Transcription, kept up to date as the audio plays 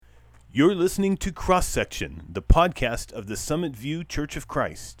You're listening to Cross Section, the podcast of the Summit View Church of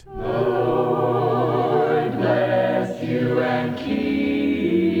Christ. Lord bless you and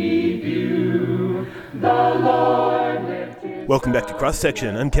keep you. The Lord lift his Welcome back to Cross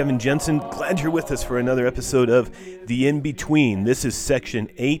Section. I'm Kevin Jensen. Glad you're with us for another episode of The In-Between. This is Section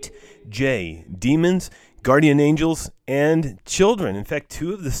 8J, Demons, Guardian Angels, and Children. In fact,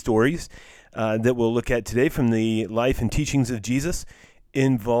 two of the stories that we'll look at today from the life and teachings of Jesus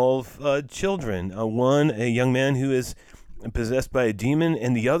involve children. One, a young man who is possessed by a demon,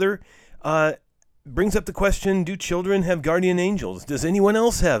 and the other brings up the question, do children have guardian angels? Does anyone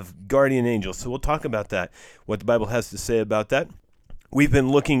else have guardian angels? So we'll talk about that, what the Bible has to say about that. We've been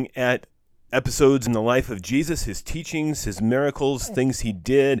looking at episodes in the life of Jesus, his teachings, his miracles, things he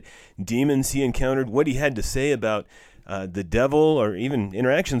did, demons he encountered, what he had to say about the devil, or even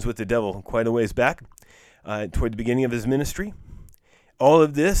interactions with the devil quite a ways back toward the beginning of his ministry. All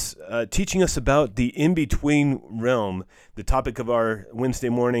of this teaching us about the in-between realm, the topic of our Wednesday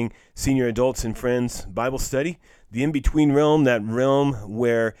morning Senior Adults and Friends Bible study. The in-between realm, that realm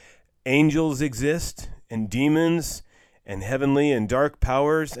where angels exist and demons and heavenly and dark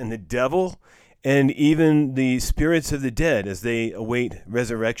powers and the devil and even the spirits of the dead as they await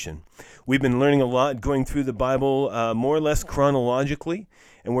resurrection. We've been learning a lot going through the Bible more or less chronologically,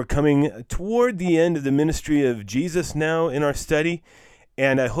 and we're coming toward the end of the ministry of Jesus now in our study.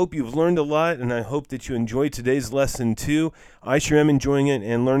 And I hope you've learned a lot, and I hope that you enjoyed today's lesson too. I sure am enjoying it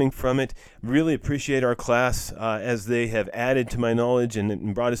and learning from it. Really appreciate our class as they have added to my knowledge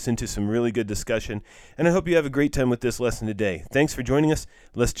and brought us into some really good discussion. And I hope you have a great time with this lesson today. Thanks for joining us.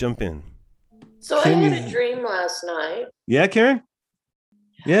 Let's jump in. So I had a dream last night. Yeah, Karen?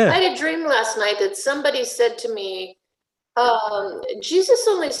 Yeah. I had a dream last night that somebody said to me, Jesus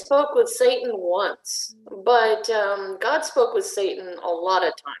only spoke with Satan once, but God spoke with Satan a lot of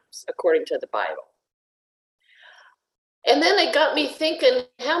times, according to the Bible. And then it got me thinking,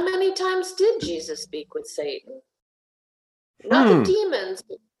 how many times did Jesus speak with Satan? Not the demons,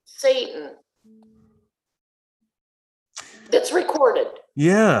 but Satan. That's recorded.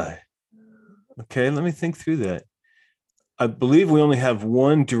 Yeah. Okay, let me think through that. I believe we only have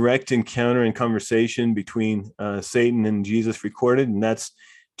one direct encounter and conversation between Satan and Jesus recorded, and that's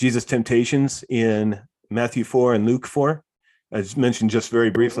Jesus' temptations in Matthew 4 and Luke 4. As mentioned just very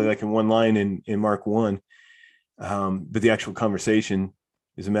briefly, like in one line in Mark 1. But the actual conversation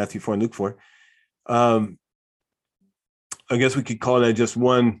is in Matthew 4 and Luke 4. I guess we could call that just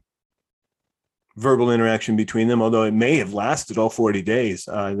one verbal interaction between them, although it may have lasted all 40 days.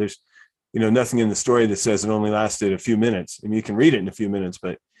 There's nothing in the story that says it only lasted a few minutes. I mean, you can read it in a few minutes,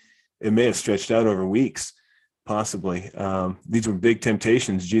 but it may have stretched out over weeks, possibly. These were big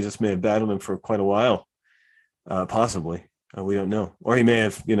temptations. Jesus may have battled them for quite a while, possibly. We don't know. Or he may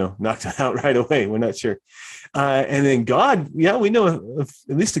have, knocked it out right away. We're not sure. And then God, we know of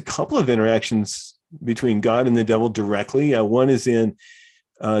at least a couple of interactions between God and the devil directly. One is in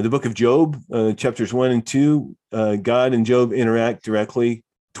the book of Job, chapters 1 and 2. God and Job interact directly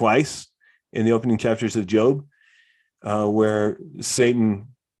twice in the opening chapters of Job, where Satan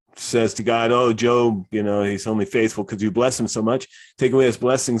says to God, oh, Job, he's only faithful because you bless him so much. Take away his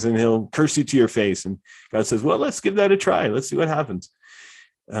blessings and he'll curse you to your face. And God says, well, let's give that a try. Let's see what happens.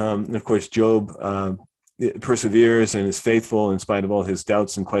 And of course, Job perseveres and is faithful in spite of all his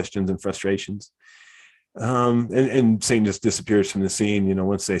doubts and questions and frustrations. And Satan just disappears from the scene,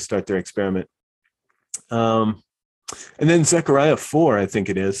 once they start their experiment. And then Zechariah 4, I think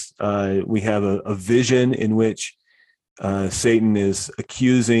it is, we have a vision in which Satan is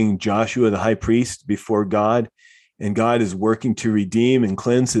accusing Joshua, the high priest, before God, and God is working to redeem and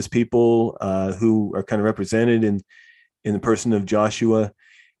cleanse his people who are kind of represented in the person of Joshua.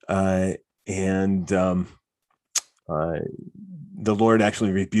 And the Lord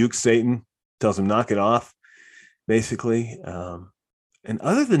actually rebukes Satan, tells him, knock it off, basically. And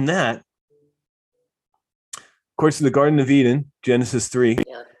other than that, of course, the Garden of Eden, Genesis 3.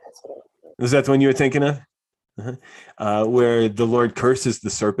 Yeah, Was that the one you were thinking of? Uh-huh. Where the Lord curses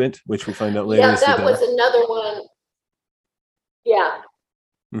the serpent, which we find out later. Yeah, that was another one. Yeah.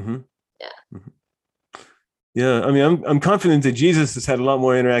 Mm-hmm. Yeah. Mm-hmm. Yeah, I mean, I'm confident that Jesus has had a lot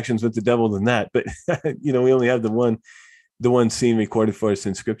more interactions with the devil than that, but we only have the one scene recorded for us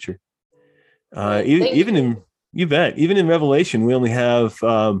in Scripture. Even in Revelation, we only have.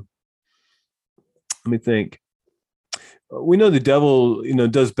 Let me think. We know the devil,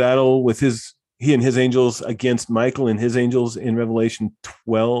 does battle with he and his angels against Michael and his angels in Revelation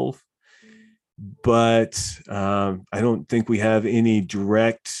 12, but I don't think we have any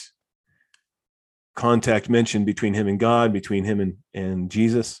direct contact mentioned between him and God, between him and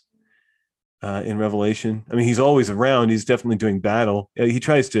Jesus. in Revelation. I mean, he's always around. He's definitely doing battle. He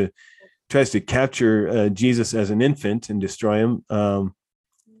tries to capture Jesus as an infant and destroy him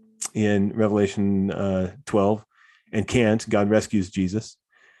in Revelation 12, and can't. God rescues Jesus.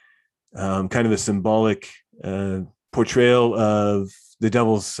 Kind of a symbolic portrayal of the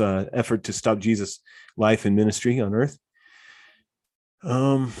devil's effort to stop Jesus' life and ministry on earth.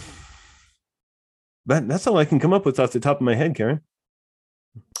 But that's all I can come up with off the top of my head, Karen.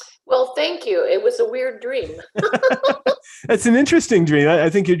 Well, thank you. It was a weird dream. That's an interesting dream. I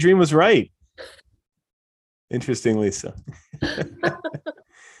think your dream was right. Interestingly so.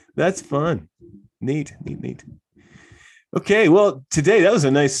 That's fun. Neat. Okay, well, today that was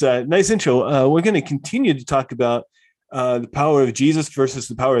a nice intro. We're going to continue to talk about the power of Jesus versus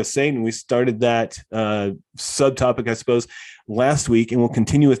the power of Satan. We started that subtopic, I suppose, last week, and we'll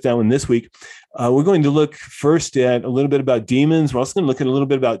continue with that one this week. We're going to look first at a little bit about demons. We're also going to look at a little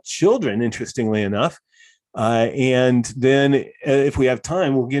bit about children, interestingly enough. And then if we have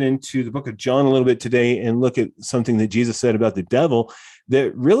time, we'll get into the book of John a little bit today and look at something that Jesus said about the devil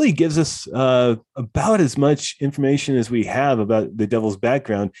that really gives us about as much information as we have about the devil's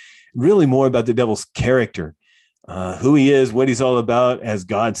background, really more about the devil's character, who he is, what he's all about as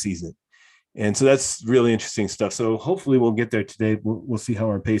God sees it. And so that's really interesting stuff. So hopefully we'll get there today. We'll see how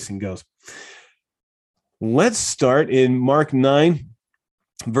our pacing goes. Let's start in Mark 9,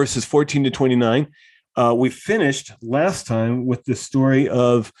 verses 14 to 29. We finished last time with the story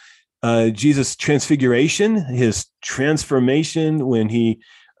of Jesus' transfiguration, his transformation when he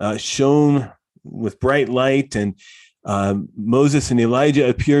shone with bright light, and Moses and Elijah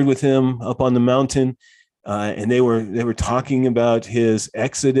appeared with him up on the mountain, and they were talking about his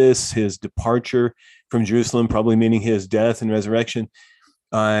exodus, his departure from Jerusalem, probably meaning his death and resurrection.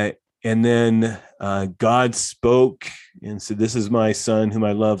 And then God spoke and said, "This is my son whom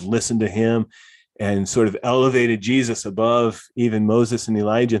I love, listen to him," and sort of elevated Jesus above even Moses and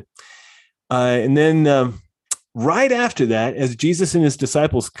Elijah. And then right after that, as Jesus and his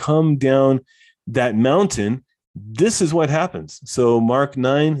disciples come down that mountain, this is what happens. So Mark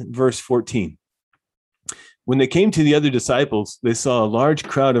 9, verse 14. When they came to the other disciples, they saw a large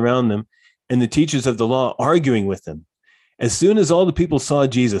crowd around them and the teachers of the law arguing with them. As soon as all the people saw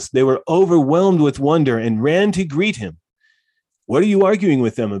Jesus, they were overwhelmed with wonder and ran to greet him. "What are you arguing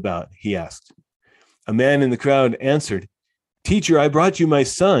with them about?" he asked. A man in the crowd answered, "Teacher, I brought you my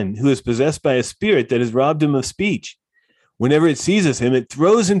son, who is possessed by a spirit that has robbed him of speech. Whenever it seizes him, it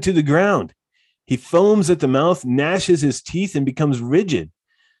throws him to the ground. He foams at the mouth, gnashes his teeth, and becomes rigid.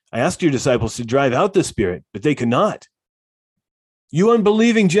 I asked your disciples to drive out the spirit, but they could not." "You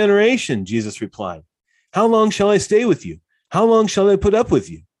unbelieving generation," Jesus replied, "how long shall I stay with you? How long shall I put up with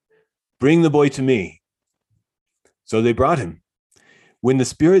you? Bring the boy to me." So they brought him. When the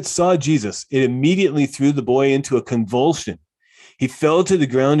spirit saw Jesus, it immediately threw the boy into a convulsion. He fell to the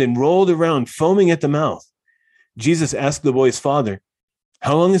ground and rolled around, foaming at the mouth. Jesus asked the boy's father,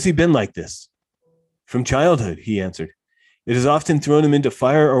 "How long has he been like this?" "From childhood," he answered. "It has often thrown him into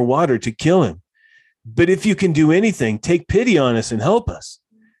fire or water to kill him. But if you can do anything, take pity on us and help us."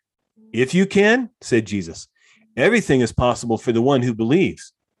 "If you can," said Jesus, "everything is possible for the one who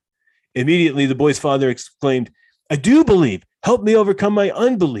believes." Immediately the boy's father exclaimed, "I do believe. Help me overcome my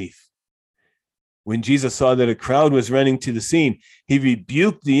unbelief." When Jesus saw that a crowd was running to the scene, he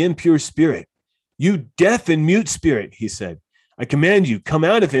rebuked the impure spirit. "You deaf and mute spirit," he said, "I command you, come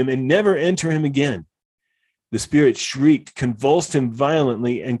out of him and never enter him again." The spirit shrieked, convulsed him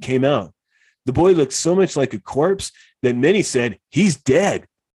violently, and came out. The boy looked so much like a corpse that many said, "He's dead."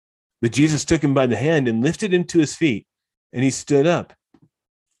 But Jesus took him by the hand and lifted him to his feet, and he stood up.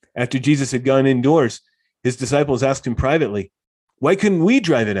 After Jesus had gone indoors, his disciples asked him privately, "Why couldn't we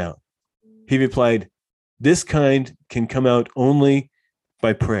drive it out?" He replied, "This kind can come out only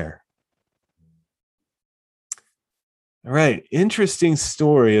by prayer." All right, interesting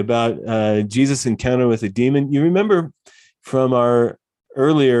story about Jesus' encounter with a demon. You remember from our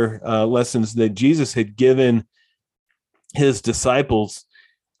earlier lessons that Jesus had given his disciples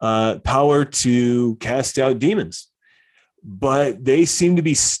power to cast out demons, but they seem to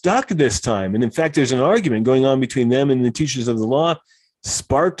be stuck this time. And in fact, there's an argument going on between them and the teachers of the law,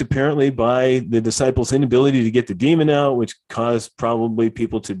 sparked apparently by the disciples' inability to get the demon out, which caused probably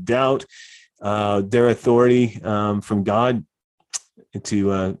people to doubt their authority from God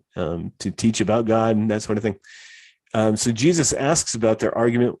to teach about God and that sort of thing. So Jesus asks about their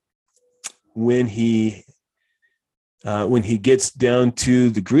argument when he gets down to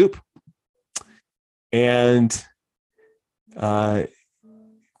the group, and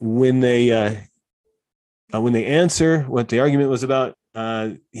when they answer what the argument was about,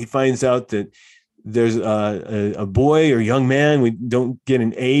 he finds out that there's a boy or young man. We don't get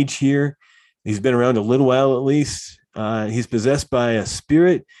an age here. He's been around a little while at least. He's possessed by a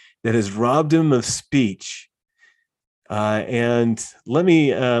spirit that has robbed him of speech. And let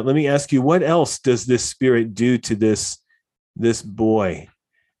me ask you, what else does this spirit do to this boy?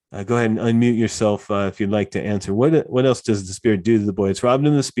 Go ahead and unmute yourself if you'd like to answer. What else does the spirit do to the boy? It's robbed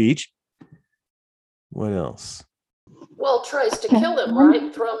him of speech. What else? Well, tries to kill him,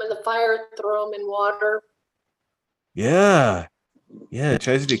 right? Throw him in the fire, throw him in water. Yeah. Yeah, it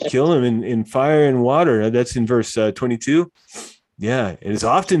tries to kill him in fire and water. That's in verse 22. Yeah, it has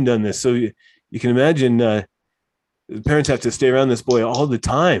often done this. So you can imagine the parents have to stay around this boy all the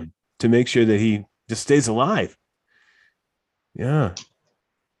time to make sure that he just stays alive. Yeah.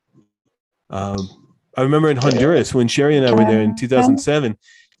 I remember in Honduras when Sherry and I were there in 2007,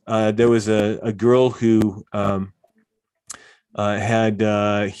 there was a girl who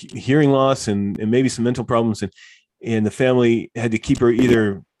had hearing loss and maybe some mental problems, and the family had to keep her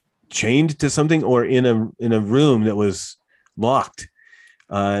either chained to something or in a room that was locked,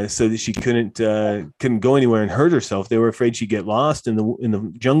 so that she couldn't go anywhere and hurt herself. They were afraid she'd get lost in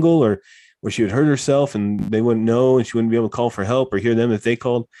the jungle, or where she would hurt herself and they wouldn't know, and she wouldn't be able to call for help or hear them if they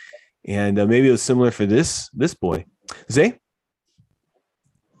called. And maybe it was similar for this boy. Zay?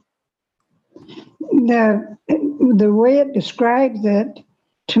 The way it describes it,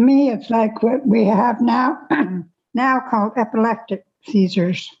 to me, it's like what we have now, now called epileptic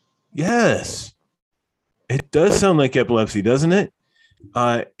seizures. Yes. It does sound like epilepsy, doesn't it?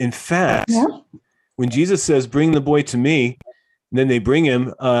 In fact, when Jesus says, "Bring the boy to me," and then they bring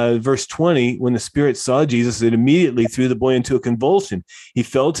him, verse 20, when the spirit saw Jesus, it immediately threw the boy into a convulsion. He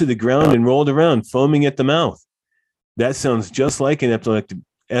fell to the ground and rolled around, foaming at the mouth. That sounds just like an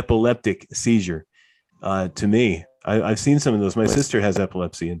epileptic seizure to me. I've seen some of those. My sister has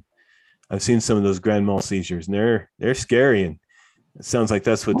epilepsy, and I've seen some of those grand mal seizures, and they're scary. And it sounds like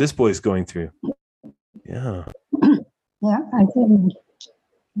that's what this boy's going through. Yeah. Yeah, I've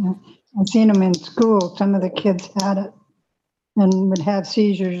seen them in school. Some of the kids had it and would have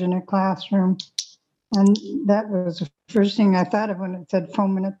seizures in a classroom. And that was the first thing I thought of when it said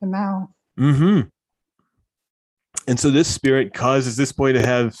foaming at the mouth. Mm-hmm. And so this spirit causes this boy to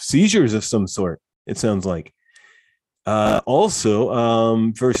have seizures of some sort, it sounds like.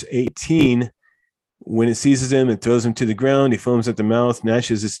 Also, verse 18, when it seizes him, it throws him to the ground. He foams at the mouth,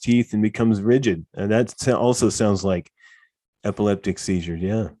 gnashes his teeth, and becomes rigid. And that also sounds like epileptic seizure.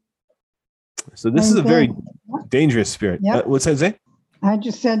 Yeah. So this is a very dangerous spirit. Yep. What's that say? I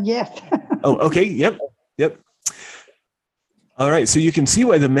just said yes. Oh, okay. Yep. All right. So you can see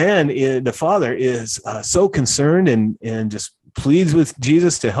why the father is so concerned and just pleads with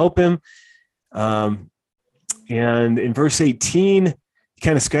Jesus to help him. And in verse 18, you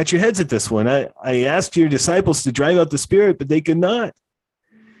kind of scratch your heads at this one. I asked your disciples to drive out the spirit, but they could not.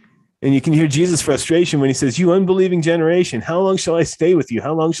 And you can hear Jesus' frustration when he says, "You unbelieving generation, how long shall I stay with you?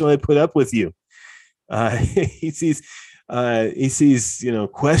 How long shall I put up with you?" He sees,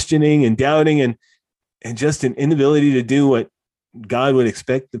 questioning and doubting and just an inability to do what God would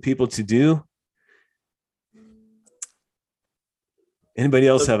expect the people to do. Anybody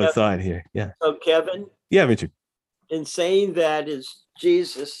else have a thought here? Yeah. So Kevin? Yeah, Richard. In saying that, is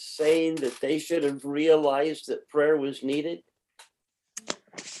Jesus saying that they should have realized that prayer was needed?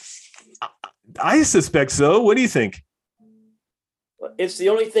 I suspect so. What do you think? It's the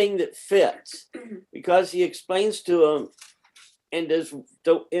only thing that fits, because he explains to them, and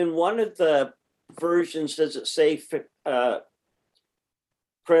in one of the versions, does it say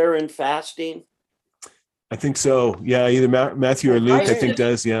prayer and fasting? I think so. Yeah, either Matthew or Luke, I think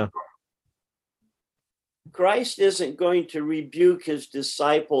does. Yeah. Christ isn't going to rebuke his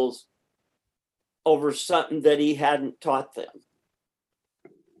disciples over something that he hadn't taught them.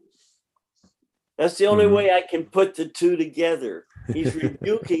 That's the only way I can put the two together. He's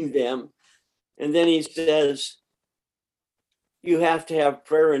rebuking them, and then he says, you have to have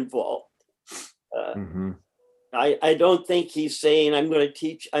prayer involved. I don't think he's saying,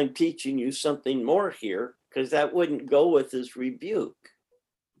 I'm teaching you something more here, because that wouldn't go with his rebuke.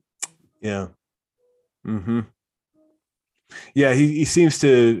 Yeah. Yeah, he seems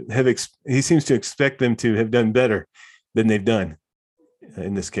to expect them to have done better than they've done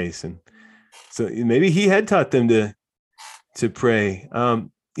in this case. And so maybe he had taught them to pray.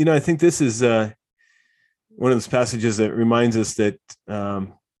 I think this is one of those passages that reminds us that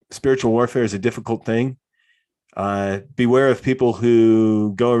spiritual warfare is a difficult thing. Beware of people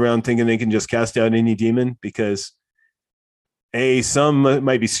who go around thinking they can just cast out any demon, because some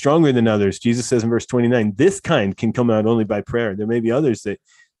might be stronger than others. Jesus says in verse 29, this kind can come out only by prayer. There may be others that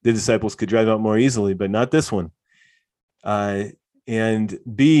the disciples could drive out more easily, but not this one. And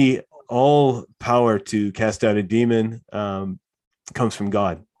B, all power to cast out a demon comes from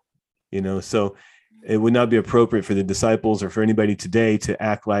God. So it would not be appropriate for the disciples or for anybody today to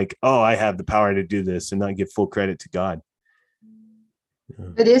act like, oh, I have the power to do this, and not give full credit to God.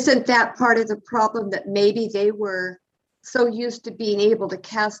 But isn't that part of the problem, that maybe they were so used to being able to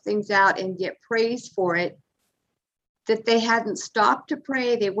cast things out and get praise for it that they hadn't stopped to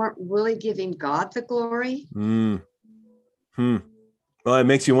pray? They weren't really giving God the glory. Well, it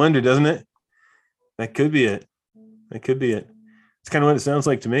makes you wonder, doesn't it? That could be it. It's kind of what it sounds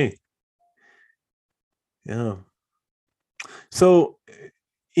like to me. Yeah. So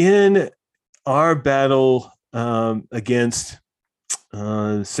in our battle against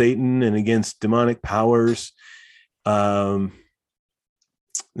Satan and against demonic powers, the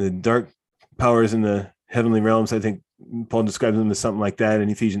dark powers in the heavenly realms, I think Paul describes them as something like that in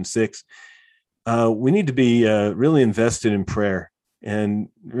Ephesians 6. We need to be really invested in prayer. And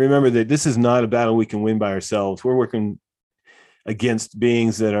remember that this is not a battle we can win by ourselves. We're working against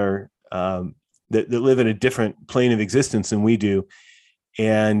beings that are that live in a different plane of existence than we do,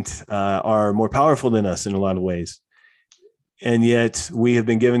 and are more powerful than us in a lot of ways. And yet we have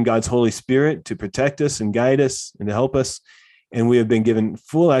been given God's Holy Spirit to protect us and guide us and to help us. And we have been given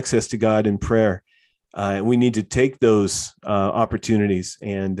full access to God in prayer. We need to take those opportunities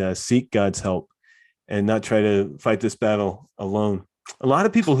and seek God's help and not try to fight this battle alone. A lot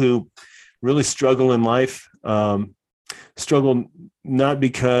of people who really struggle in life struggle not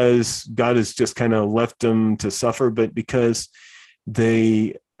because God has just kind of left them to suffer, but because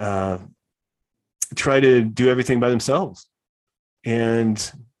they try to do everything by themselves. And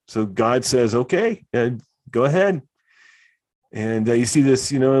so God says, okay, go ahead. And you see this,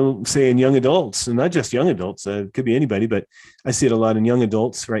 say in young adults, and not just young adults, it could be anybody, but I see it a lot in young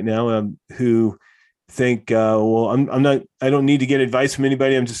adults right now who think, well, I don't need to get advice from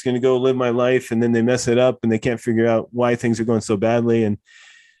anybody. I'm just going to go live my life. And then they mess it up and they can't figure out why things are going so badly. And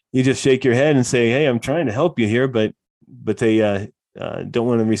you just shake your head and say, hey, I'm trying to help you here, but they don't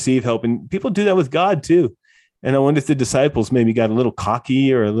want to receive help. And people do that with God too. And I wonder if the disciples maybe got a little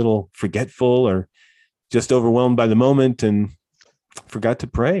cocky or a little forgetful or just overwhelmed by the moment and forgot to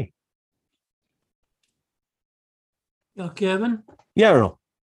pray. Kevin? Yeah, Earl.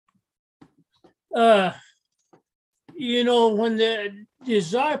 When the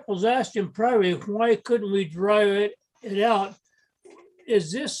disciples asked him privately, why couldn't we drive it out?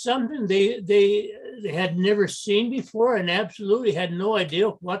 Is this something they had never seen before and absolutely had no idea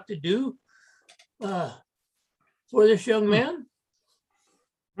what to do for this young man?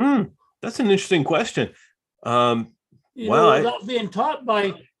 That's an interesting question. Without being taught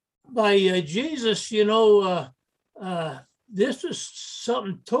by Jesus, this is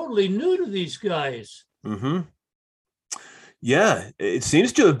something totally new to these guys. Mm-hmm. Yeah, it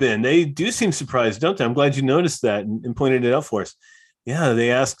seems to have been. They do seem surprised, don't they? I'm glad you noticed that and pointed it out for us. Yeah,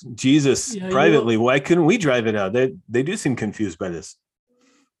 they asked Jesus privately, why couldn't we drive it out? They do seem confused by this.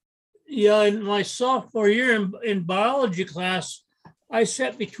 Yeah, in my sophomore year in biology class, I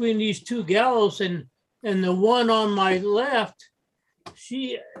sat between these two gals, and the one on my left,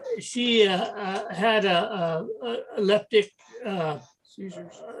 she had a epileptic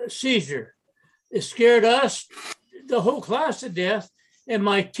seizure. It scared us, the whole class, to death. And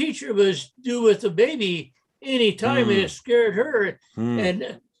my teacher was due with the baby anytime, and it scared her.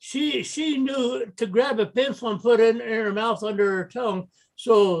 And she knew to grab a pencil and put it in her mouth under her tongue.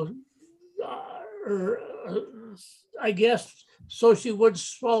 So I guess so she would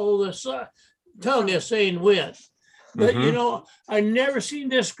swallow the tongue as saying went. But I never seen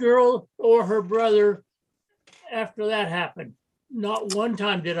this girl or her brother after that happened. Not one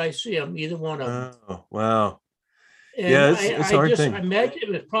time did I see them, either one of them. Oh, wow. And yeah, it's a hard thing. I imagine it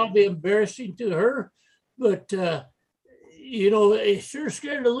was probably embarrassing to her, but it sure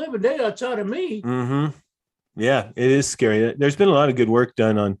scared the living daylights out of me. Mm-hmm. Yeah, it is scary. There's been a lot of good work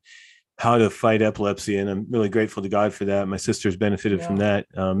done on how to fight epilepsy, and I'm really grateful to God for that. My sister's benefited from that.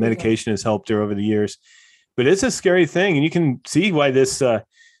 Medication has helped her over the years, but it's a scary thing, and you can see why this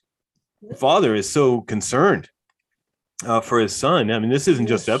father is so concerned for his son. I mean, this isn't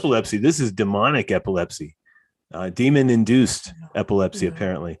just epilepsy. This is demonic epilepsy, demon-induced epilepsy,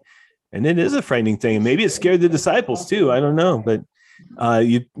 apparently. And it is a frightening thing. And maybe it scared the disciples too. I don't know. But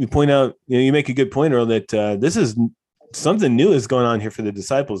you point out, you make a good point, Earl, that this is something new is going on here for the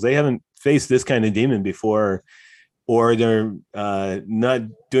disciples. They haven't faced this kind of demon before, or they're not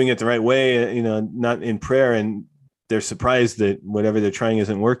doing it the right way, not in prayer. And they're surprised that whatever they're trying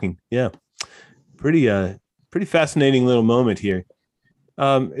isn't working. Yeah. Pretty fascinating little moment here.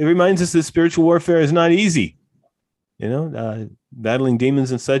 It reminds us that spiritual warfare is not easy. Battling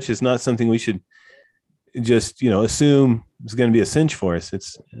demons and such is not something we should just, assume is going to be a cinch for us. It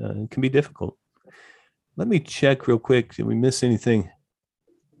can be difficult. Let me check real quick. Did we miss anything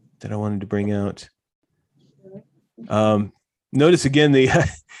that I wanted to bring out? Notice again,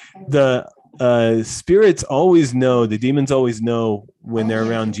 the spirits always know, the demons always know when they're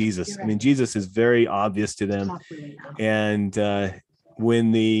around Jesus. I mean, Jesus is very obvious to them. And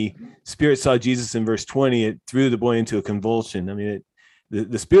when the spirit saw Jesus in verse 20, it threw the boy into a convulsion. I mean,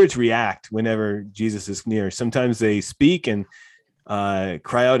 the spirits react whenever Jesus is near. Sometimes they speak and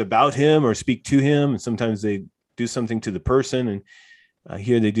cry out about him or speak to him. And sometimes they do something to the person. And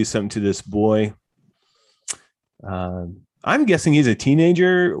here they do something to this boy. I'm guessing he's a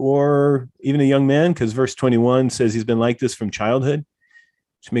teenager or even a young man, because verse 21 says he's been like this from childhood,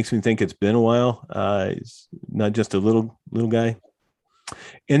 which makes me think it's been a while. He's not just a little guy.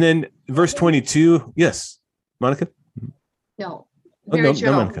 And then verse 22. Yes, Monica? No. No,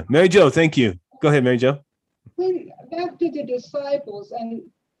 Monica. Mary Jo, thank you. Go ahead, Mary Jo. Back to the disciples, and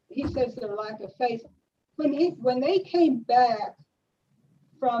he says their lack of faith. When they came back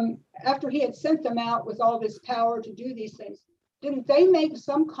from after he had sent them out with all this power to do these things, didn't they make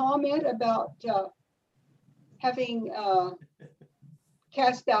some comment about having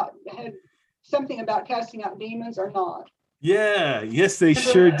had something about casting out demons or not? Yeah, yes, they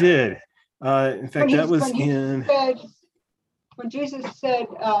sure did. In fact, that was when Jesus said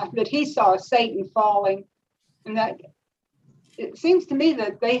that he saw Satan falling, and that it seems to me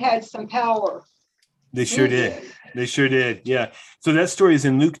that they had some power. They sure did. They sure did. Yeah. So that story is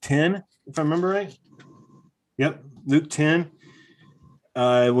in Luke 10, if I remember right. Yep. Luke 10,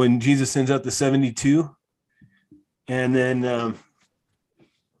 when Jesus sends out the 72. And then, let's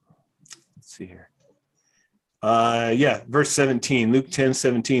see here. Verse 17, Luke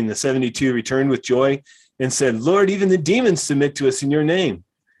 10:17, the 72 returned with joy and said, Lord, even the demons submit to us in your name.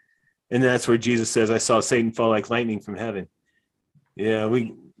 And that's where Jesus says, I saw Satan fall like lightning from heaven. Yeah,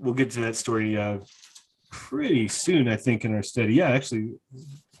 we'll get to that story pretty soon, I think, in our study. Yeah, actually,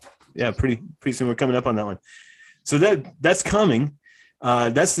 pretty soon. We're coming up on that one. So that's coming.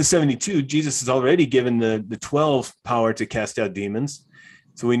 That's the 72. Jesus has already given the 12 power to cast out demons.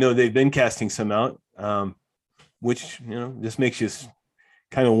 So we know they've been casting some out, which, just makes you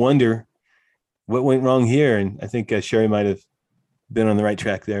kind of wonder what went wrong here. And I think Sherry might have been on the right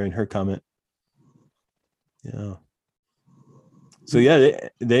track there in her comment. Yeah. So yeah,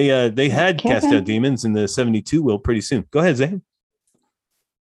 they had cast out demons, and the 72 will pretty soon. Go ahead, Zane.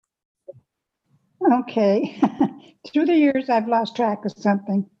 Okay. Through the years, I've lost track of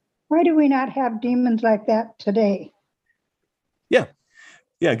something. Why do we not have demons like that today?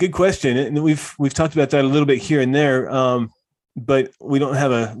 Yeah, good question. And we've talked about that a little bit here and there, but we don't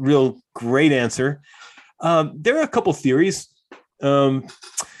have a real great answer. There are a couple theories.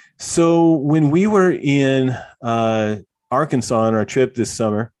 So when we were in Arkansas on our trip this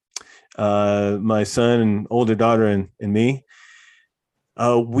summer, my son and older daughter and me,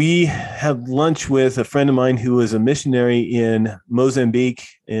 we had lunch with a friend of mine who was a missionary in Mozambique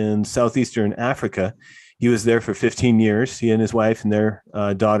in southeastern Africa. He was there for 15 years, he and his wife and their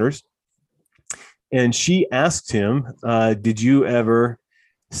daughters. And she asked him, did you ever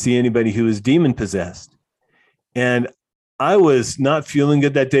see anybody who was demon possessed? And I was not feeling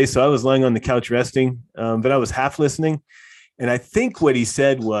good that day, so I was lying on the couch resting, but I was half listening. And I think what he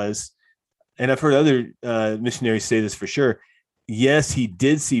said was, and I've heard other missionaries say this for sure, yes, he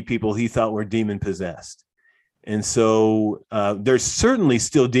did see people he thought were demon possessed. And so there's certainly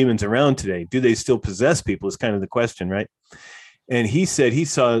still demons around today. Do they still possess people is kind of the question, right? And he said he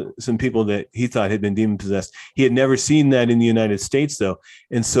saw some people that he thought had been demon possessed. He had never seen that in the United States, though.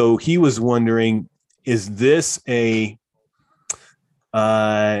 And so he was wondering, is this a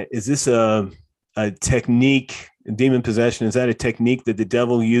technique, demon possession? Is that a technique that the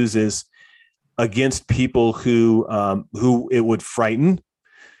devil uses against people who it would frighten,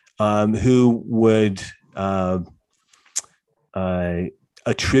 who would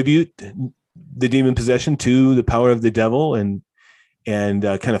attribute the demon possession to the power of the devil and kind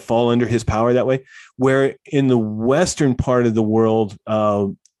of fall under his power that way? Where in the Western part of the world,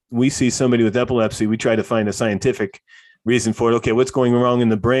 we see somebody with epilepsy, we try to find a scientific reason for it. Okay, what's going wrong in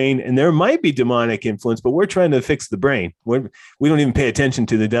the brain? And there might be demonic influence, but we're trying to fix the brain. We don't even pay attention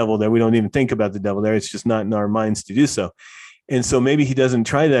to the devil there. We don't even think about the devil there. It's just not in our minds to do so. And so maybe he doesn't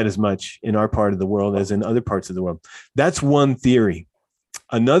try that as much in our part of the world as in other parts of the world. That's one theory.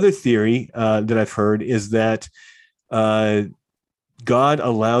 Another theory that I've heard is that God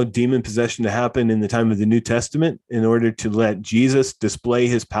allowed demon possession to happen in the time of the New Testament in order to let Jesus display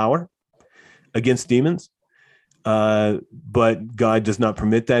his power against demons. But God does not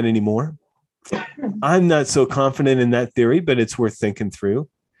permit that anymore. I'm not so confident in that theory, but it's worth thinking through.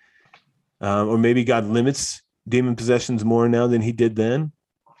 Or maybe God limits demon possessions more now than he did then.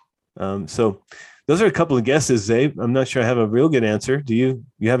 So those are a couple of guesses, Zabe. I'm not sure I have a real good answer. Do you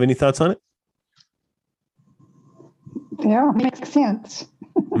have any thoughts on it? They all make sense.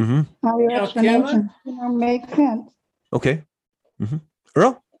 Mm-hmm. How your Yeah, explanation make sense. Okay. Mm-hmm.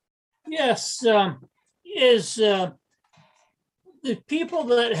 Earl? Yes. Is the people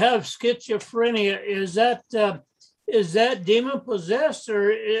that have schizophrenia, is that demon possessed,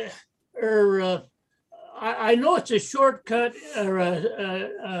 or I know it's a shortcut or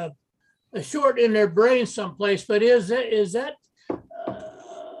a short in their brain someplace, but is that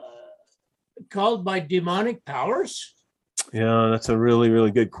called by demonic powers? Yeah, that's a really,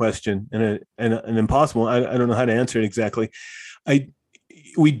 really good question, and an impossible. I don't know how to answer it exactly.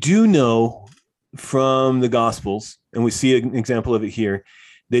 We do know from the Gospels, and we see an example of it here,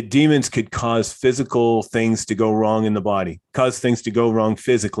 that demons could cause physical things to go wrong in the body, cause things to go wrong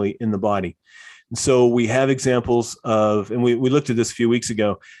physically in the body. And so we have examples of, and we looked at this a few weeks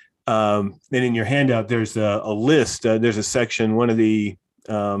ago. And in your handout, there's a list. There's a section, one of the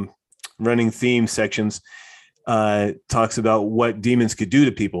running theme sections talks about what demons could do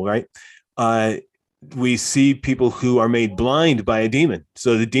to people, right? We see people who are made blind by a demon.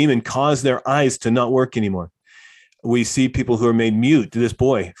 So the demon caused their eyes to not work anymore. We see people who are made mute. This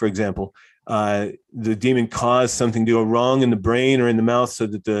boy, for example, the demon caused something to go wrong in the brain or in the mouth so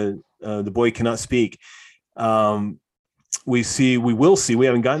that the boy cannot speak. We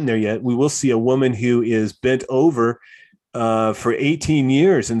haven't gotten there yet. We will see a woman who is bent over for 18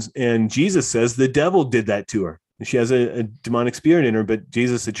 years. And Jesus says the devil did that to her. She has a demonic spirit in her, but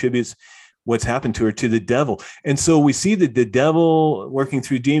Jesus attributes what's happened to her to the devil. And so we see that the devil working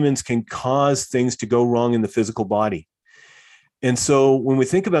through demons can cause things to go wrong in the physical body. And so when we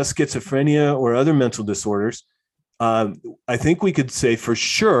think about schizophrenia or other mental disorders, I think we could say for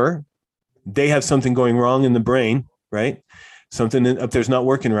sure they have something going wrong in the brain, right? Something up there's not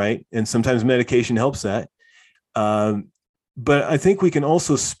working right. And sometimes medication helps that. But I think we can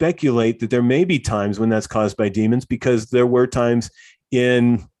also speculate that there may be times when that's caused by demons, because there were times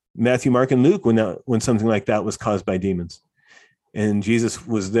in Matthew, Mark, and Luke when something like that was caused by demons. And Jesus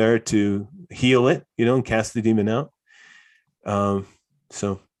was there to heal it, and cast the demon out.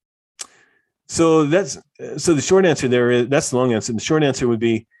 So the short answer there is, that's the long answer. The short answer would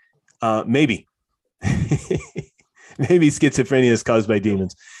be maybe. Maybe schizophrenia is caused by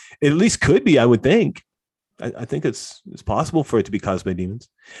demons. It at least could be, I would think. I think it's possible for it to be caused by demons.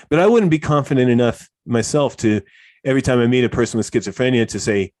 But I wouldn't be confident enough myself to, every time I meet a person with schizophrenia, to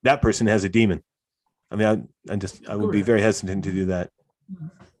say that person has a demon. I mean, I would be very hesitant to do that.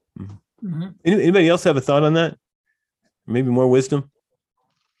 Mm-hmm. Anybody else have a thought on that? Maybe more wisdom?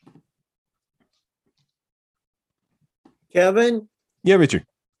 Kevin? Yeah, Richard.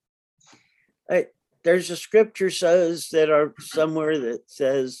 There's a scripture says that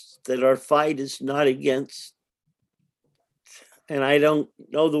says that our fight is not against, and I don't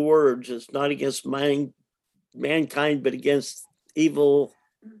know the words, it's not against mankind, but against evil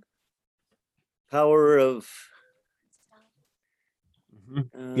power of.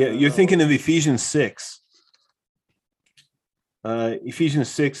 Yeah, you're thinking of Ephesians 6. Ephesians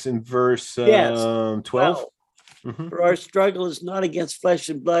 6 in verse 12. Wow. Mm-hmm. For our struggle is not against flesh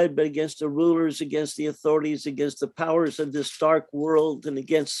and blood, but against the rulers, against the authorities, against the powers of this dark world, and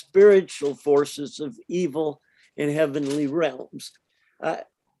against spiritual forces of evil in heavenly realms.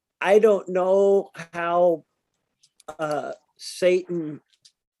 I don't know how Satan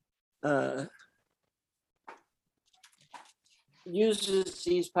uses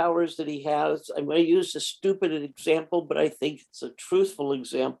these powers that he has. I'm going to use a stupid example, but I think it's a truthful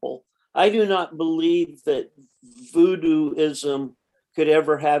example. I do not believe that voodooism could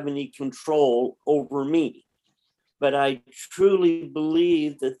ever have any control over me, but I truly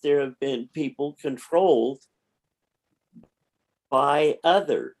believe that there have been people controlled by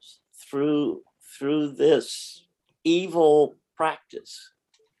others through this evil practice.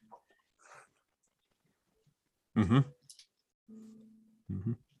 Mm-hmm.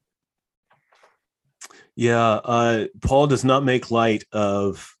 Mm-hmm. Yeah, Paul does not make light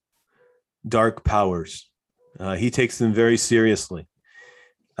of dark powers. He takes them very seriously.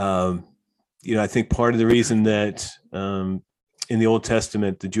 I think part of the reason that in the Old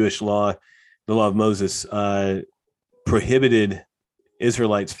Testament, the Jewish law, the law of Moses, prohibited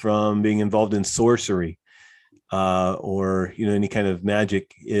Israelites from being involved in sorcery or any kind of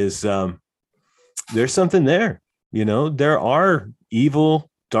magic, is there's something there. There are evil,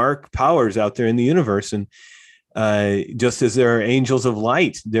 dark powers out there in the universe, and just as there are angels of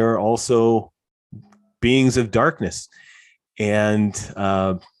light, there are also beings of darkness, and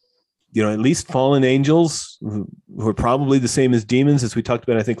at least fallen angels who are probably the same as demons, as we talked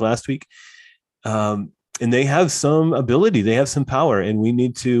about, I think, last week. And they have some ability, they have some power, and we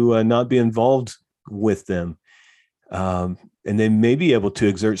need to not be involved with them. And they may be able to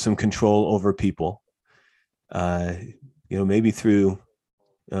exert some control over people, maybe through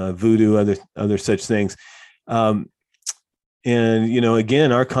voodoo, other such things. And,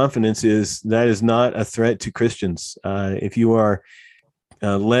 again, our confidence is that is not a threat to Christians. If you are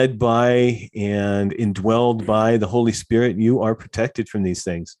led by and indwelled by the Holy Spirit, you are protected from these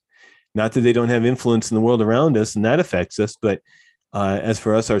things. Not that they don't have influence in the world around us, and that affects us, but as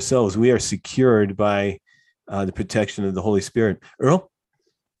for us ourselves, we are secured by the protection of the Holy Spirit. Earl?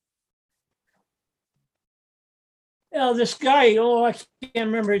 Well, this guy, I can't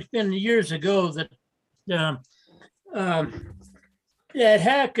remember, it's been years ago, that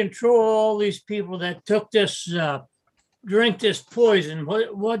had control all these people that took this, drink this poison.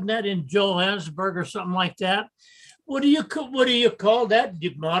 Wasn't that in Johannesburg or something like that? What do you call that?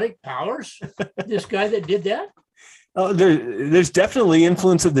 Demonic powers? This guy that did that? Oh, there's definitely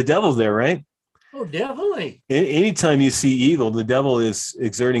influence of the devil there, right? Oh, definitely. Anytime you see evil, the devil is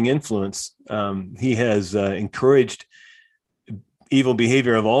exerting influence. He has encouraged evil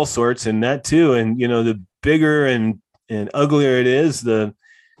behavior of all sorts, and that too. And the bigger and uglier it is, the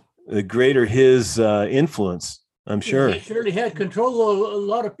greater his influence. I'm sure. He surely had control of a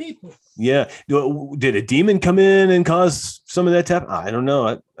lot of people. Yeah. Did a demon come in and cause some of that to happen? I don't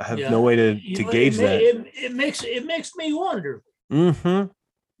know. I have no way to gauge that. It makes me wonder. Mm-hmm.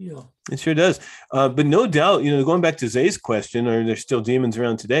 Yeah. It sure does. But no doubt, going back to Zay's question, are there still demons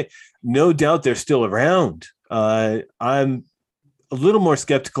around today? No doubt they're still around. I'm a little more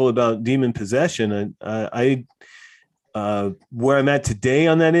skeptical about demon possession. I where I'm at today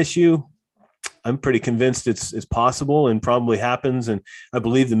on that issue, I'm pretty convinced it's possible and probably happens. And I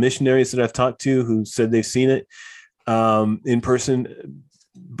believe the missionaries that I've talked to who said they've seen it in person,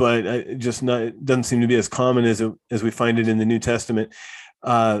 but it doesn't seem to be as common as we find it in the New Testament.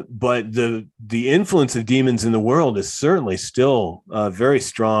 But the influence of demons in the world is certainly still very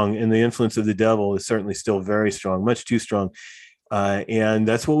strong, and the influence of the devil is certainly still very strong, much too strong. And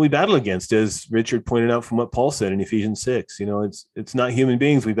that's what we battle against, as Richard pointed out from what Paul said in Ephesians 6. It's not human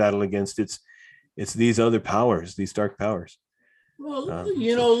beings we battle against; it's these other powers, these dark powers. Well,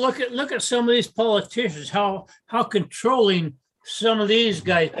 look at some of these politicians, how controlling some of these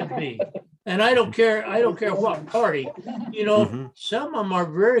guys could be. And I don't care what party, Mm-hmm. Some of them are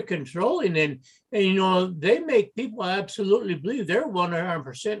very controlling, and they make people absolutely believe they're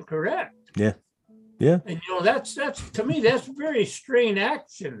 100% correct. Yeah. Yeah. And that's to me, that's very strange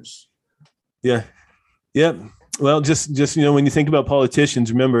actions. Yeah. Yeah. Well, just when you think about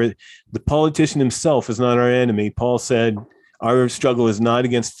politicians, remember the politician himself is not our enemy. Paul said our struggle is not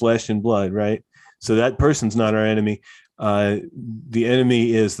against flesh and blood, right? So that person's not our enemy. The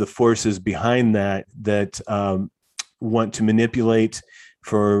enemy is the forces behind that want to manipulate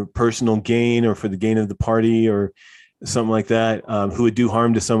for personal gain or for the gain of the party or something like that, who would do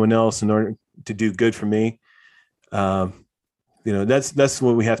harm to someone else in order to do good for me. That's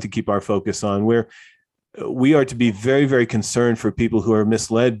what we have to keep our focus on, where we are to be very, very concerned for people who are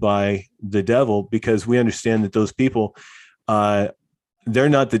misled by the devil, because we understand that those people, they're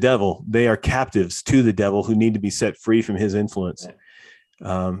not the devil. They are captives to the devil who need to be set free from his influence.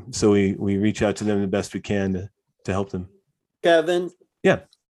 So we reach out to them the best we can to help them. Kevin? Yeah.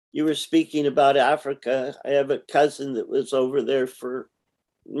 You were speaking about Africa. I have a cousin that was over there for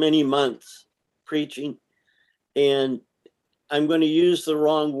many months preaching, and I'm going to use the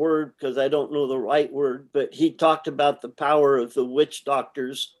wrong word because I don't know the right word, but he talked about the power of the witch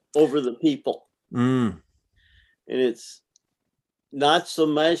doctors over the people. And it's not so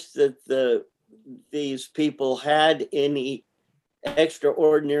much that these people had any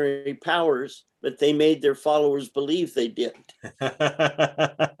extraordinary powers, but they made their followers believe they did.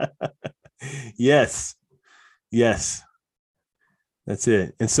 Yes. That's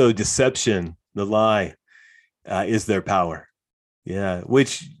it. And so deception, the lie, is their power. Yeah,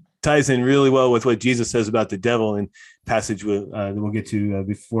 which ties in really well with what Jesus says about the devil in passage that we'll get to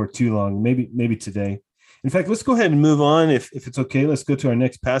before too long, maybe today. In fact, let's go ahead and move on. If it's okay, let's go to our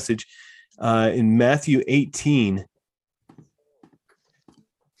next passage in Matthew 18.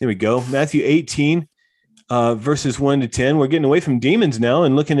 Here we go. Matthew 18, verses 1 to 10. We're getting away from demons now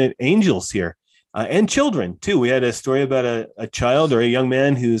and looking at angels here. and children too. We had a story about a child or a young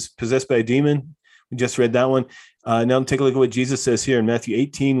man who's possessed by a demon. We just read that one. Now take a look at what Jesus says here in Matthew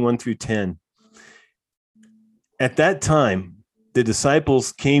 18, 1 through 10. At that time, the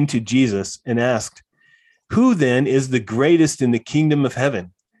disciples came to Jesus and asked, "Who then is the greatest in the kingdom of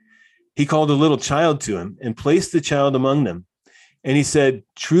heaven?" He called a little child to him and placed the child among them. And he said,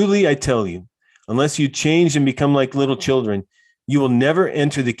 "Truly I tell you, unless you change and become like little children, you will never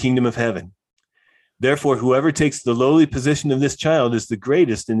enter the kingdom of heaven. Therefore, whoever takes the lowly position of this child is the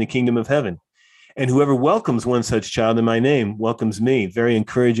greatest in the kingdom of heaven. And whoever welcomes one such child in my name welcomes me." Very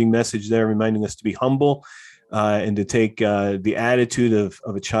encouraging message there, reminding us to be humble and to take the attitude of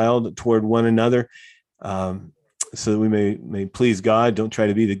a child toward one another, so that we may please God. Don't try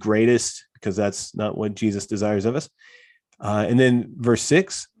to be the greatest, because that's not what Jesus desires of us. And then verse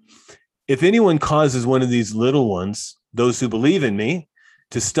 6, "If anyone causes one of these little ones, those who believe in me,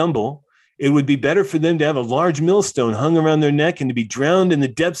 to stumble, it would be better for them to have a large millstone hung around their neck and to be drowned in the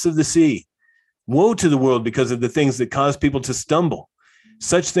depths of the sea. Woe to the world because of the things that cause people to stumble.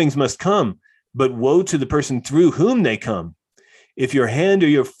 Such things must come, but woe to the person through whom they come. If your hand or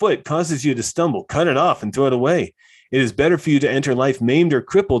your foot causes you to stumble, cut it off and throw it away. It is better for you to enter life maimed or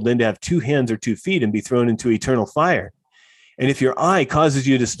crippled than to have 2 hands or 2 feet and be thrown into eternal fire. And if your eye causes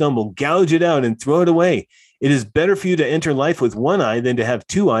you to stumble, gouge it out and throw it away. It is better for you to enter life with 1 eye than to have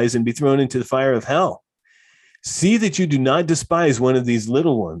 2 eyes and be thrown into the fire of hell. See that you do not despise one of these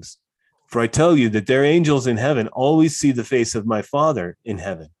little ones, for I tell you that their angels in heaven always see the face of my Father in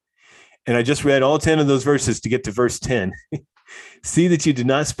heaven." And I just read all 10 of those verses to get to verse 10. See that you do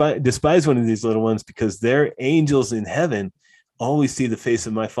not despise one of these little ones, because their angels in heaven always see the face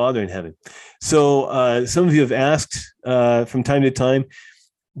of my Father in heaven. So some of you have asked from time to time,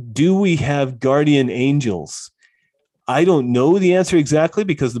 do we have guardian angels? I don't know the answer exactly,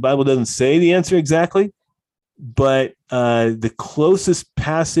 because the Bible doesn't say the answer exactly, but the closest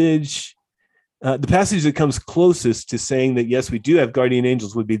passage, the passage that comes closest to saying that, yes, we do have guardian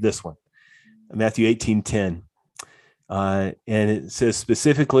angels would be this one, Matthew 18:10. And it says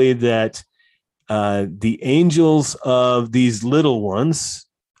specifically that the angels of these little ones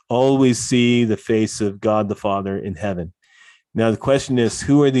always see the face of God the Father in heaven. Now, the question is,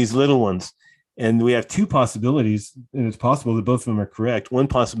 who are these little ones? And we have 2 possibilities, and it's possible that both of them are correct. One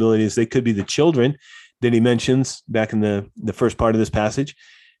possibility is they could be the children that he mentions back in the first part of this passage.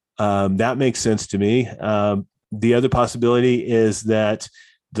 That makes sense to me. The other possibility is that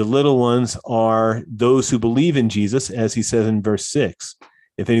the little ones are those who believe in Jesus, as he says in verse 6.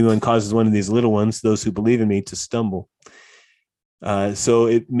 If anyone causes one of these little ones, those who believe in me, to stumble. So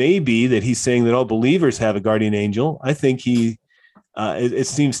it may be that he's saying that all believers have a guardian angel. I think it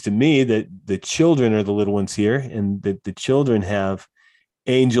seems to me that the children are the little ones here, and that the children have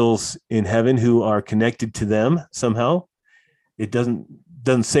angels in heaven who are connected to them somehow. It doesn't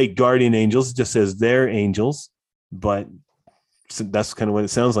say guardian angels, it just says they're angels, but that's kind of what it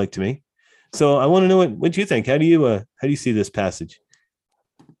sounds like to me. So I want to know what you think. How do you see this passage?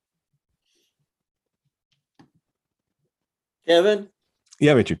 Kevin?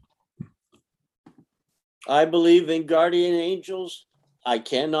 Yeah, Richard. I believe in guardian angels. I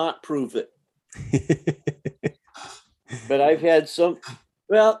cannot prove it. But I've had some,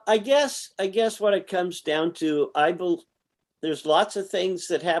 well, I guess what it comes down to, there's lots of things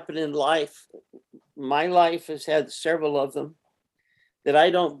that happen in life. My life has had several of them that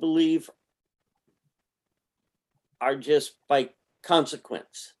I don't believe are just by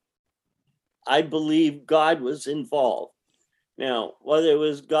consequence. I believe God was involved. Now, whether it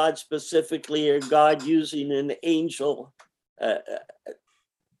was God specifically or God using an angel, I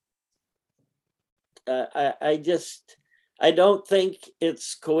don't think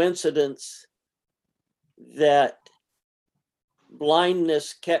it's coincidence that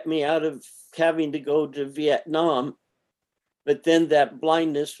blindness kept me out of having to go to Vietnam, but then that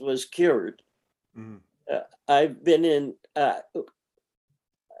blindness was cured. Mm-hmm. I've been in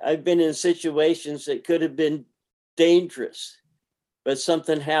situations that could have been dangerous, but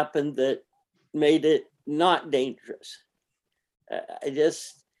something happened that made it not dangerous.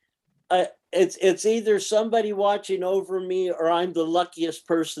 It's either somebody watching over me or I'm the luckiest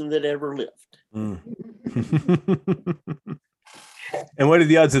person that ever lived. Mm. And what are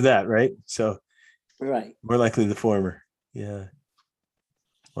the odds of that, right? So, right, more likely the former. Yeah.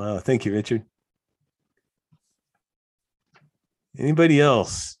 Wow. Thank you, Richard. Anybody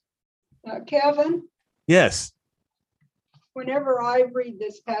else? Kevin? Yes. Whenever I read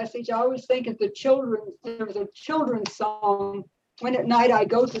this passage, I always think of there's a children's song, "When at night I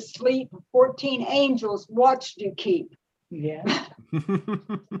go to sleep, 14 angels watch do keep." Yeah.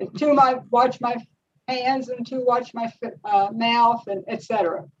 And two, watch my hands, and two, watch my mouth, and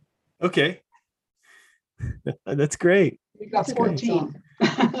etc. Okay. That's great. We got 14.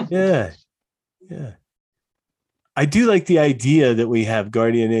 Yeah. Yeah. I do like the idea that we have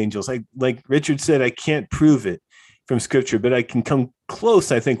guardian angels. Like Richard said, I can't prove it from scripture, but I can come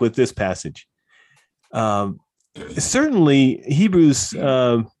close, I think, with this passage. Certainly Hebrews,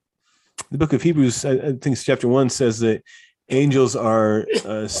 the book of Hebrews, I think it's chapter 1, says that angels are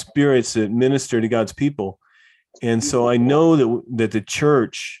spirits that minister to God's people. And so I know that the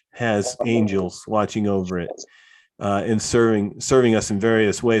church has angels watching over it. And serving us in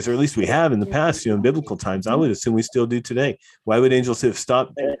various ways, or at least we have in the past, in biblical times. I would assume we still do today. Why would angels have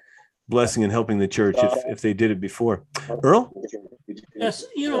stopped blessing and helping the church if they did it before? Earl? Yes,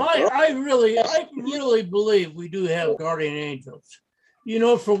 I really believe we do have guardian angels.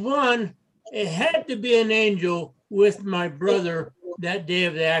 For one, it had to be an angel with my brother that day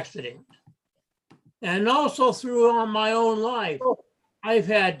of the accident. And also through my own life, I've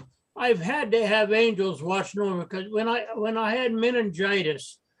had to have angels watching over, because when I had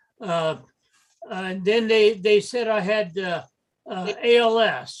meningitis, and then they said I had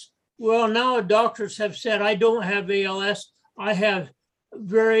ALS. Well, now doctors have said I don't have ALS. I have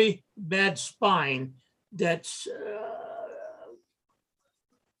very bad spine that's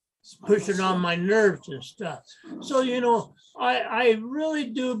pushing on my nerves and stuff. So, I really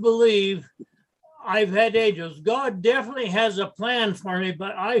do believe I've had angels. God definitely has a plan for me,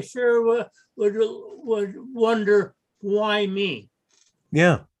 but I sure would wonder why me.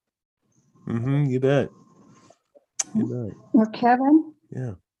 Yeah. You bet. Well, Kevin?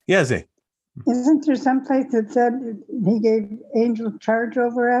 Yeah. Yeah, Zay. Isn't there some place that said he gave angel charge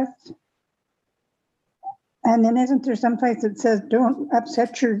over us? And then isn't there some place that says don't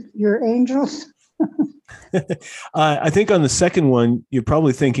upset your angels? I think on the second one, you're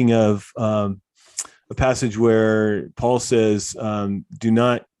probably thinking of a passage where Paul says, do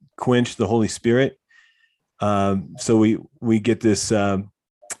not quench the Holy Spirit. So we get this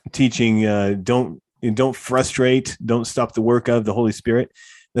teaching, don't frustrate, don't stop the work of the Holy Spirit.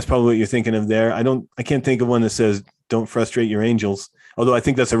 That's probably what you're thinking of there. I can't think of one that says don't frustrate your angels, although I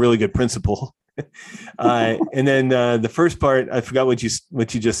think that's a really good principle. And then the first part, I forgot what you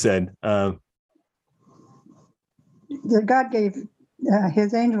just said. That God gave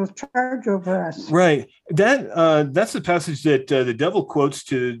his angels charge over us. Right. That's the passage that the devil quotes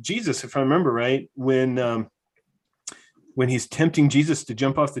to Jesus, if I remember right, when he's tempting Jesus to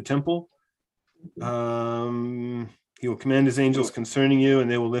jump off the temple. He will command his angels concerning you, and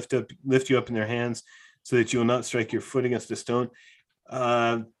they will lift you up in their hands, so that you will not strike your foot against a stone.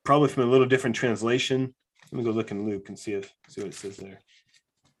 Probably from a little different translation. Let me go look in Luke and see what it says there.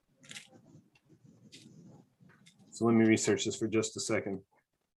 So let me research this for just a second.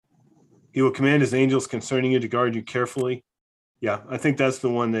 He will command his angels concerning you to guard you carefully. Yeah, I think that's the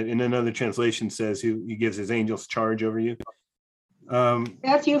one that in another translation says he gives his angels charge over you.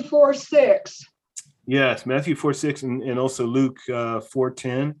 Matthew 4:6. Yes, Matthew 4:6 and also Luke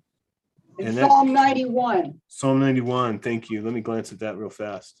 4:10. And Psalm 91. Psalm 91, thank you. Let me glance at that real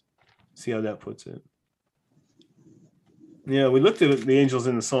fast. See how that puts it. Yeah, we looked at the angels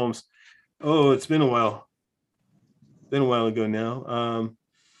in the Psalms. Oh, it's been a while. Been a while ago now.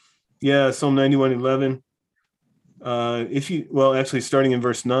 Yeah, Psalm 91:11. Actually starting in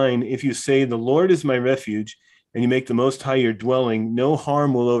verse 9, if you say the Lord is my refuge and you make the Most High your dwelling, no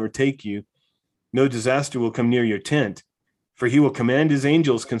harm will overtake you. No disaster will come near your tent, for he will command his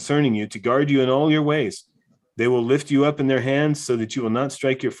angels concerning you to guard you in all your ways. They will lift you up in their hands so that you will not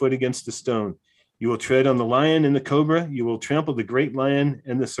strike your foot against a stone. You will tread on the lion and the cobra. You will trample the great lion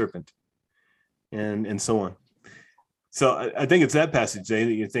and the serpent, and so on. So I think it's that passage, Zay,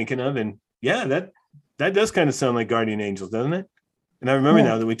 that you're thinking of. And yeah, that does kind of sound like guardian angels, doesn't it? And I remember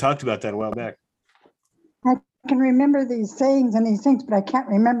now that we talked about that a while back. I can remember these sayings and these things, but I can't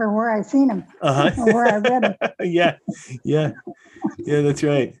remember where I seen them or where I read them. Yeah, that's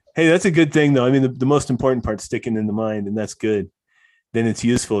right. Hey, that's a good thing, though. I mean, the most important part's sticking in the mind, and that's good. Then it's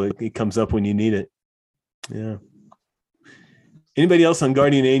useful. It comes up when you need it. Yeah. Anybody else on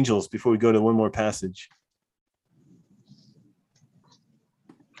guardian angels before we go to one more passage?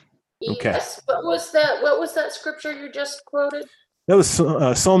 Okay. Yes. What was that scripture you just quoted? That was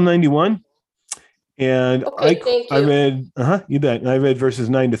Psalm 91. And okay, thank you. I read, you bet. I read verses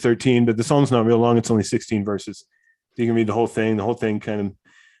 9 to 13, but the Psalm's not real long. It's only 16 verses. So you can read the whole thing. The whole thing kind of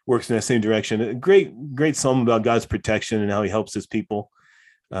works in that same direction. A great Psalm about God's protection and how he helps his people,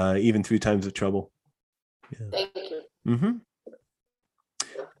 even through times of trouble. Yeah. Thank you. Mm-hmm.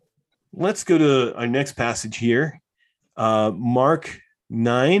 Let's go to our next passage here. Mark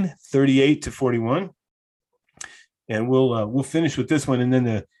 9:38-41. And we'll finish with this one, and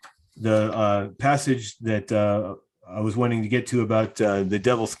then the passage that I was wanting to get to about the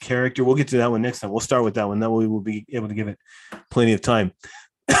devil's character. We'll get to that one next time. We'll start with that one. That way we'll be able to give it plenty of time.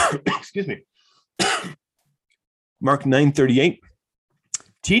 Excuse me. Mark 9:38.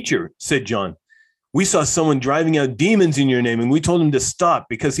 Teacher, said John, we saw someone driving out demons in your name, and we told him to stop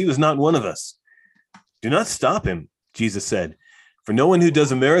because he was not one of us. Do not stop him, Jesus said. For no one who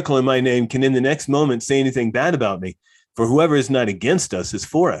does a miracle in my name can in the next moment say anything bad about me. For whoever is not against us is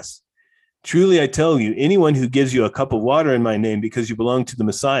for us. Truly, I tell you, anyone who gives you a cup of water in my name because you belong to the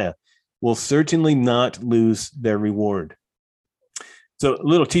Messiah will certainly not lose their reward. So a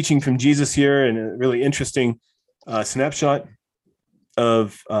little teaching from Jesus here, and a really interesting snapshot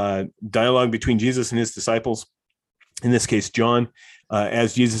of dialogue between Jesus and his disciples. In this case, John,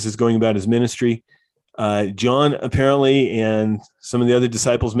 as Jesus is going about his ministry. John apparently, and some of the other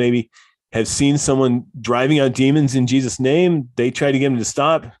disciples maybe, have seen someone driving out demons in Jesus' name. They try to get him to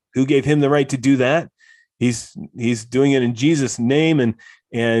stop. Who gave him the right to do that? He's doing it in Jesus' name,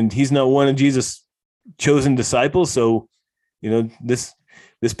 and he's not one of Jesus' chosen disciples. So,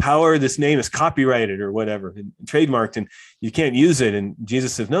 this power, this name is copyrighted or whatever, and trademarked, and you can't use it. And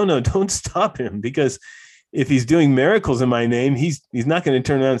Jesus says, no, don't stop him, because if he's doing miracles in my name, he's not going to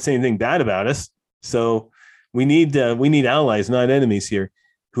turn around and say anything bad about us. So we need allies, not enemies here.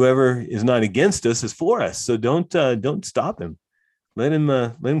 Whoever is not against us is for us. So don't stop him. Let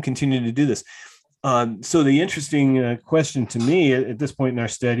him continue to do this. So the interesting question to me at this point in our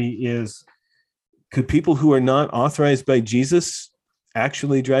study is, could people who are not authorized by Jesus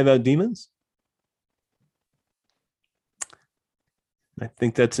actually drive out demons? I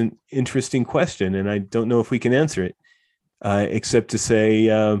think that's an interesting question, and I don't know if we can answer it, except to say,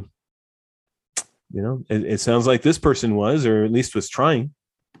 it sounds like this person was, or at least was trying.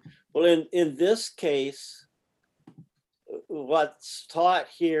 Well, in this case, what's taught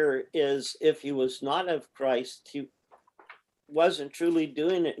here is if he was not of Christ, he wasn't truly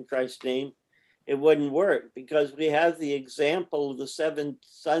doing it in Christ's name, it wouldn't work, because we have the example of the 7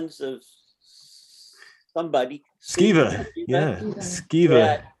 sons of somebody. Sceva. Yeah,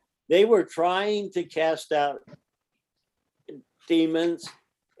 Sceva. They were trying to cast out demons,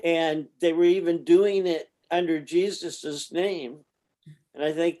 and they were even doing it under Jesus's name. And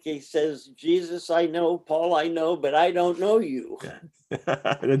I think he says, Jesus, I know, Paul, I know, but I don't know you.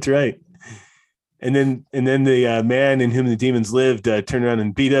 That's right. And then the man in whom the demons lived turned around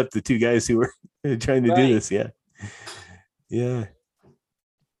and beat up the 2 guys who were trying to do this. Yeah.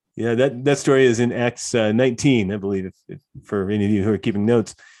 That story is in Acts 19, I believe, if for any of you who are keeping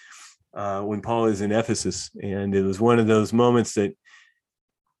notes, when Paul is in Ephesus. And it was one of those moments that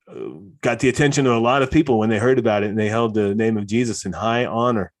got the attention of a lot of people when they heard about it, and they held the name of Jesus in high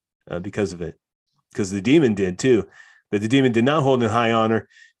honor because of it, because the demon did too. But the demon did not hold in high honor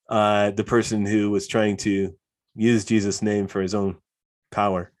the person who was trying to use Jesus' name for his own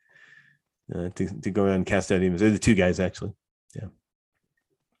power to go around and cast out demons. They're the 2 guys, actually.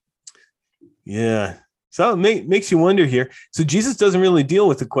 Yeah. So it makes you wonder here. So Jesus doesn't really deal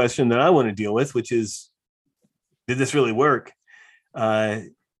with the question that I want to deal with, which is, did this really work?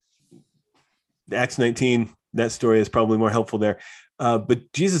 Acts 19, that story is probably more helpful there.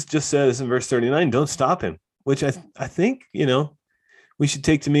 But Jesus just says in verse 39, don't stop him, which I think, we should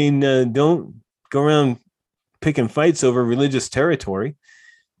take to mean don't go around picking fights over religious territory.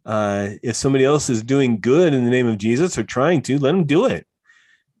 If somebody else is doing good in the name of Jesus or trying to, let them do it.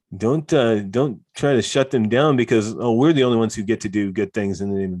 Don't try to shut them down because, we're the only ones who get to do good things in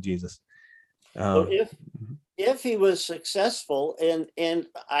the name of Jesus. Well, if he was successful, and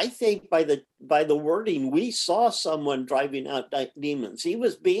I think by the wording, we saw someone driving out demons. He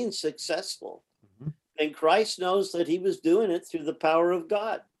was being successful, and Christ knows that he was doing it through the power of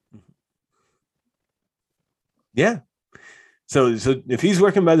God. Yeah. So if he's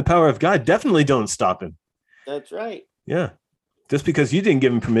working by the power of God, definitely don't stop him. That's right. Yeah. Just because you didn't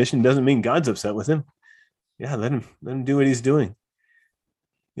give him permission doesn't mean God's upset with him. Yeah, let him do what he's doing.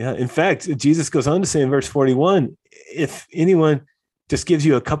 Yeah, in fact, Jesus goes on to say in verse 41, if anyone just gives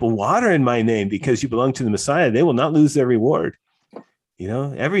you a cup of water in my name because you belong to the Messiah, they will not lose their reward.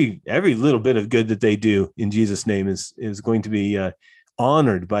 Every little bit of good that they do in Jesus' name is going to be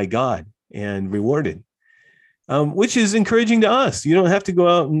honored by God and rewarded, which is encouraging to us. You don't have to go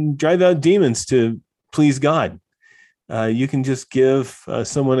out and drive out demons to please God. You can just give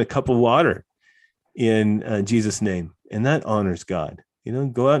someone a cup of water in Jesus' name, and that honors God.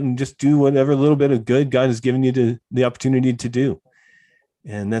 Go out and just do whatever little bit of good God has given you the opportunity to do.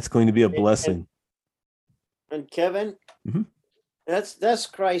 And that's going to be a blessing. And Kevin, That's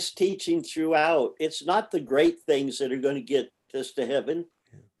Christ's teaching throughout. It's not the great things that are going to get us to heaven.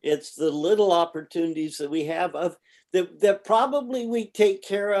 It's the little opportunities that we have of that probably we take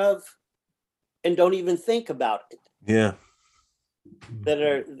care of and don't even think about it. Yeah. That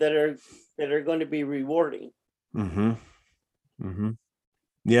are going to be rewarding.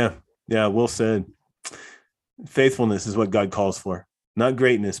 Yeah. Well said. Faithfulness is what God calls for. Not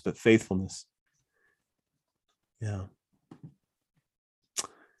greatness, but faithfulness. Yeah.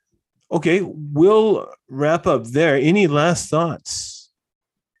 Okay, we'll wrap up there. Any last thoughts?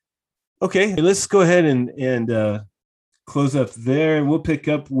 Okay, let's go ahead and close up there. We'll pick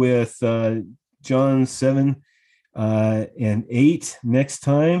up with John 7 and 8 next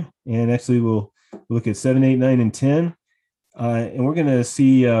time. And actually, we'll look at 7, 8, 9, and 10. And we're going to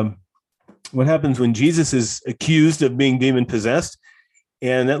see what happens when Jesus is accused of being demon-possessed.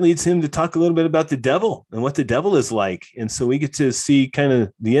 And that leads him to talk a little bit about the devil and what the devil is like. And so we get to see kind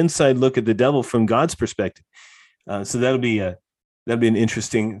of the inside look at the devil from God's perspective. So that'll be an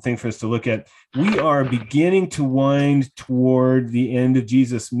interesting thing for us to look at. We are beginning to wind toward the end of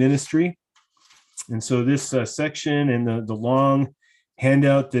Jesus' ministry. And so this section and the long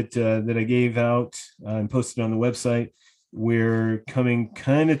handout that I gave out and posted on the website, we're coming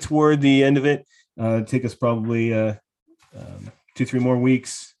kind of toward the end of it. Take us probably 2-3 more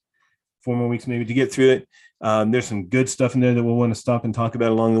weeks, 4 more weeks maybe to get through it. There's some good stuff in there that we'll want to stop and talk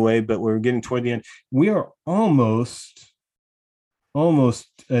about along the way, but we're getting toward the end. We are almost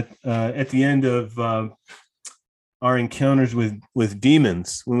at the end of our encounters with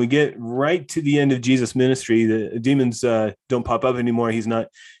demons. When we get right to the end of Jesus' ministry, the demons don't pop up anymore. He's not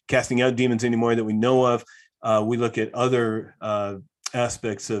casting out demons anymore that we know of. We look at other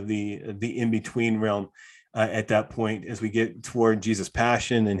aspects of the in-between realm at that point as we get toward Jesus'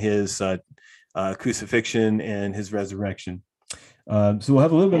 passion and his crucifixion and his resurrection. So we'll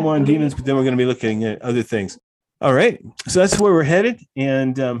have a little bit more on demons, but then we're going to be looking at other things. All right. So that's where we're headed.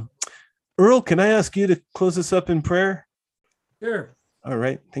 And Earl, can I ask you to close us up in prayer? Sure. All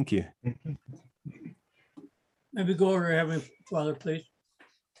right. Thank you. Maybe go over, Heavenly Father, please.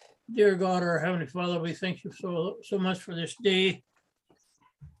 Dear God, our Heavenly Father, we thank you so much for this day.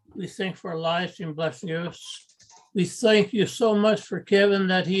 We thank for our lives and blessing us. We thank you so much for Kevin,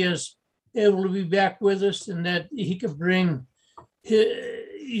 that he is able to be back with us and that he could bring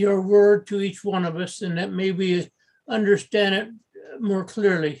your word to each one of us, and that may we understand it more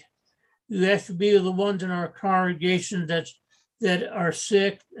clearly. We ask to be the ones in our congregation that are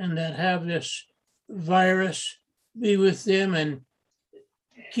sick and that have this virus. Be with them and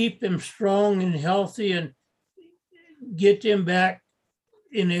keep them strong and healthy and get them back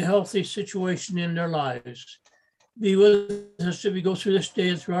in a healthy situation in their lives. Be with us as we go through this day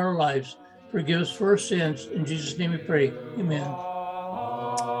and through our lives. Forgive us for our sins. In Jesus' name we pray. Amen.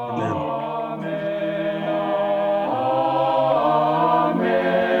 Amen.